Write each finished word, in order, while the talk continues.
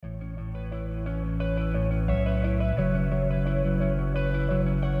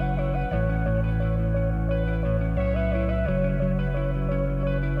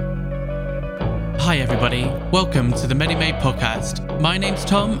everybody. Welcome to the MediMate podcast. My name's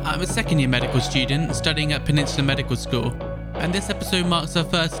Tom. I'm a second-year medical student studying at Peninsula Medical School, and this episode marks our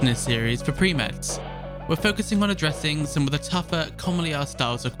first in a series for pre-meds. We're focusing on addressing some of the tougher, commonly asked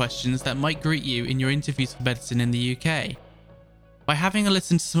styles of questions that might greet you in your interviews for medicine in the UK. By having a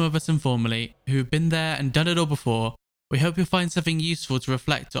listen to some of us informally, who've been there and done it all before, we hope you'll find something useful to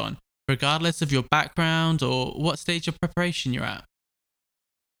reflect on, regardless of your background or what stage of preparation you're at.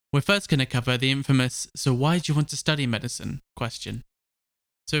 We're first going to cover the infamous "so why do you want to study medicine?" question.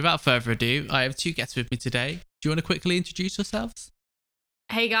 So without further ado, I have two guests with me today. Do you want to quickly introduce yourselves?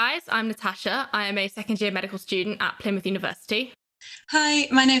 Hey guys, I'm Natasha. I am a second year medical student at Plymouth University. Hi,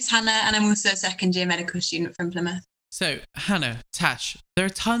 my name's Hannah and I'm also a second year medical student from Plymouth. So, Hannah, Tash, there are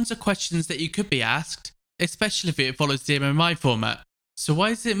tons of questions that you could be asked, especially if it follows the MMI format. So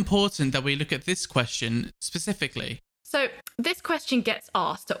why is it important that we look at this question specifically? So this question gets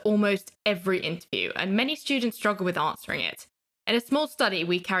asked at almost every interview, and many students struggle with answering it. In a small study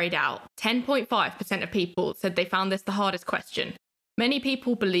we carried out, 10.5% of people said they found this the hardest question. Many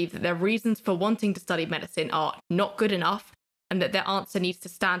people believe that their reasons for wanting to study medicine are not good enough, and that their answer needs to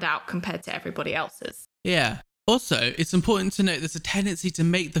stand out compared to everybody else's. Yeah. Also, it's important to note there's a tendency to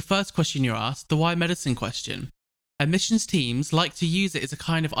make the first question you're asked the why medicine question. Admissions teams like to use it as a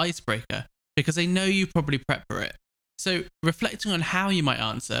kind of icebreaker because they know you probably prep for it. So reflecting on how you might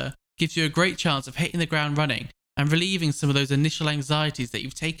answer gives you a great chance of hitting the ground running and relieving some of those initial anxieties that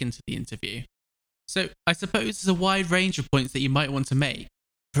you've taken to the interview. So I suppose there's a wide range of points that you might want to make.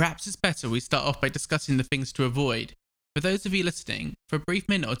 Perhaps it's better we start off by discussing the things to avoid. For those of you listening, for a brief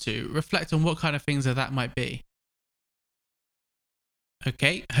minute or two, reflect on what kind of things that might be.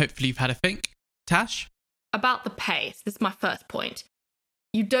 Okay, hopefully you've had a think. Tash? About the pay, so this is my first point.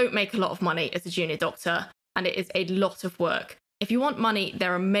 You don't make a lot of money as a junior doctor, and it is a lot of work. If you want money,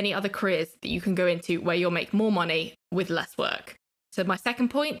 there are many other careers that you can go into where you'll make more money with less work. So my second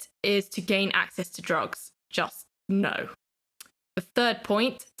point is to gain access to drugs. Just no. The third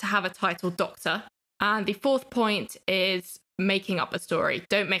point, to have a title doctor. And the fourth point is making up a story.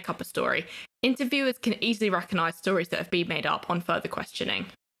 Don't make up a story. Interviewers can easily recognise stories that have been made up on further questioning.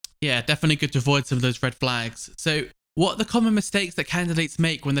 Yeah, definitely good to avoid some of those red flags. So what are the common mistakes that candidates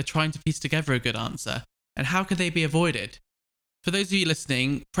make when they're trying to piece together a good answer? And how can they be avoided? For those of you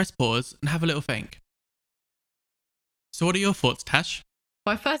listening, press pause and have a little think. So what are your thoughts, Tash?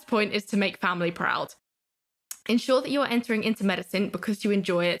 My first point is to make family proud. Ensure that you are entering into medicine because you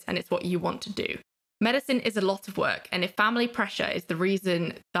enjoy it and it's what you want to do. Medicine is a lot of work, and if family pressure is the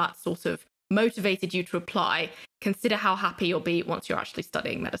reason that sort of motivated you to apply, consider how happy you'll be once you're actually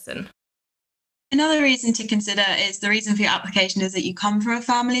studying medicine. Another reason to consider is the reason for your application is that you come from a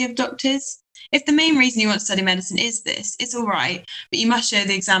family of doctors. If the main reason you want to study medicine is this, it's all right, but you must show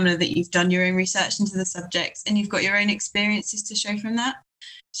the examiner that you've done your own research into the subjects and you've got your own experiences to show from that.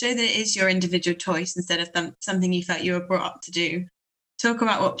 Show that it is your individual choice instead of something you felt you were brought up to do. Talk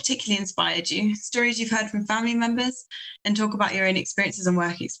about what particularly inspired you, stories you've heard from family members, and talk about your own experiences and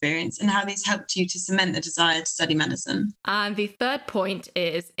work experience and how these helped you to cement the desire to study medicine. And the third point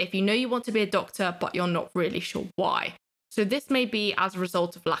is if you know you want to be a doctor, but you're not really sure why. So this may be as a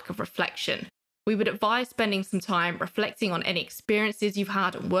result of lack of reflection. We would advise spending some time reflecting on any experiences you've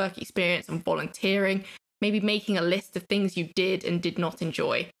had and work experience and volunteering, maybe making a list of things you did and did not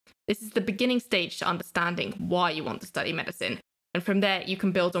enjoy. This is the beginning stage to understanding why you want to study medicine. And from there, you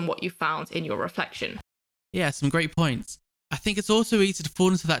can build on what you found in your reflection. Yeah, some great points. I think it's also easy to fall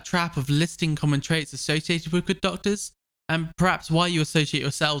into that trap of listing common traits associated with good doctors, and perhaps why you associate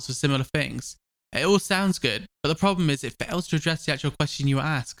yourselves with similar things. It all sounds good, but the problem is it fails to address the actual question you were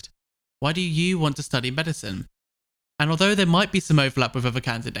asked. Why do you want to study medicine? And although there might be some overlap with other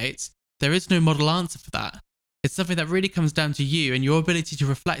candidates, there is no model answer for that. It's something that really comes down to you and your ability to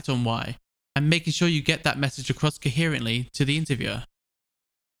reflect on why, and making sure you get that message across coherently to the interviewer.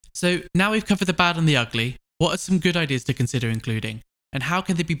 So now we've covered the bad and the ugly, what are some good ideas to consider including? And how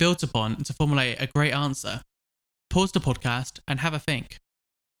can they be built upon to formulate a great answer? Pause the podcast and have a think.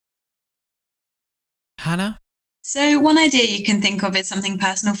 Hannah? So one idea you can think of is something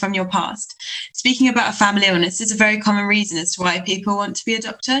personal from your past. Speaking about a family illness is a very common reason as to why people want to be a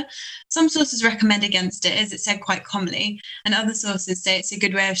doctor. Some sources recommend against it, as it's said quite commonly, and other sources say it's a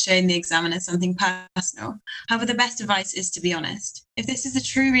good way of showing the examiner something personal. However, the best advice is to be honest. If this is the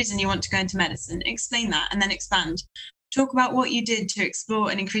true reason you want to go into medicine, explain that and then expand. Talk about what you did to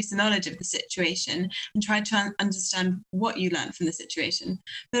explore and increase the knowledge of the situation and try to understand what you learned from the situation.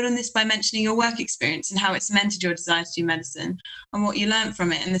 Build on this by mentioning your work experience and how it cemented your desire to do medicine and what you learned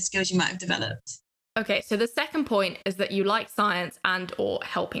from it and the skills you might have developed. Okay, so the second point is that you like science and or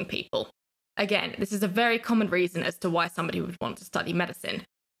helping people. Again, this is a very common reason as to why somebody would want to study medicine.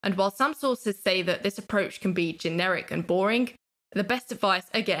 And while some sources say that this approach can be generic and boring, the best advice,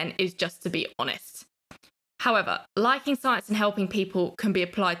 again, is just to be honest. However, liking science and helping people can be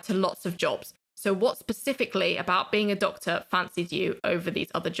applied to lots of jobs. So what specifically about being a doctor fancied you over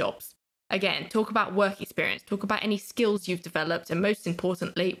these other jobs? Again, talk about work experience, talk about any skills you've developed, and most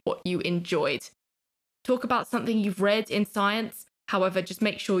importantly, what you enjoyed. Talk about something you've read in science. However, just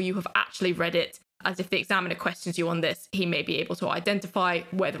make sure you have actually read it, as if the examiner questions you on this, he may be able to identify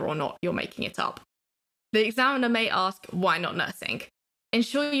whether or not you're making it up. The examiner may ask, why not nursing?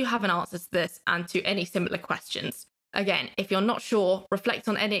 Ensure you have an answer to this and to any similar questions. Again, if you're not sure, reflect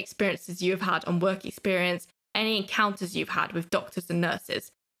on any experiences you have had on work experience, any encounters you've had with doctors and nurses.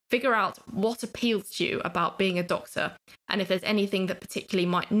 Figure out what appeals to you about being a doctor, and if there's anything that particularly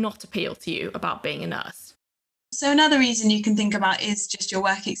might not appeal to you about being a nurse. So another reason you can think about is just your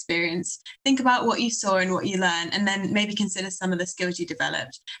work experience. Think about what you saw and what you learned, and then maybe consider some of the skills you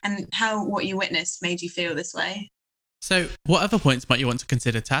developed and how what you witnessed made you feel this way. So what other points might you want to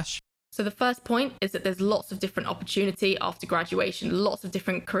consider, Tash? So the first point is that there's lots of different opportunity after graduation, lots of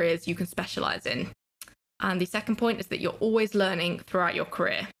different careers you can specialise in. And the second point is that you're always learning throughout your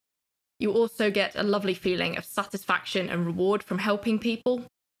career. You also get a lovely feeling of satisfaction and reward from helping people.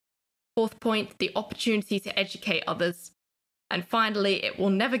 Fourth point, the opportunity to educate others. And finally, it will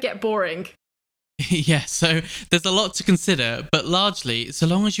never get boring. Yeah, so there's a lot to consider, but largely, so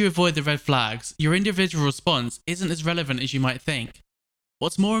long as you avoid the red flags, your individual response isn't as relevant as you might think.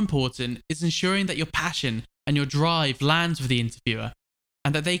 What's more important is ensuring that your passion and your drive lands with the interviewer,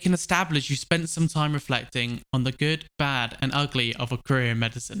 and that they can establish you spent some time reflecting on the good, bad, and ugly of a career in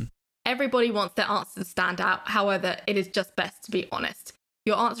medicine. Everybody wants their answer to stand out, however, it is just best to be honest.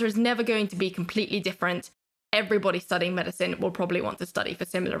 Your answer is never going to be completely different. Everybody studying medicine will probably want to study for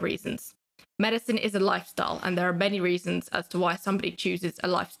similar reasons. Medicine is a lifestyle, and there are many reasons as to why somebody chooses a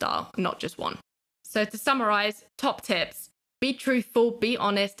lifestyle, not just one. So to summarise, top tips: be truthful, be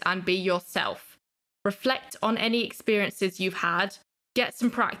honest, and be yourself. Reflect on any experiences you've had. Get some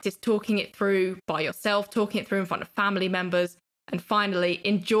practice talking it through by yourself, talking it through in front of family members. And finally,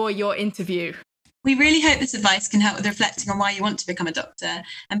 enjoy your interview. We really hope this advice can help with reflecting on why you want to become a doctor,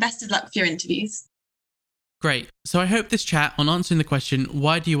 and best of luck for your interviews. Great. So I hope this chat on answering the question,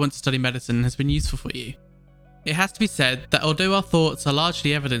 why do you want to study medicine, has been useful for you. It has to be said that although our thoughts are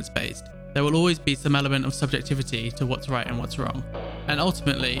largely evidence-based, there will always be some element of subjectivity to what's right and what's wrong. And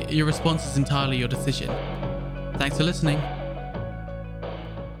ultimately, your response is entirely your decision. Thanks for listening.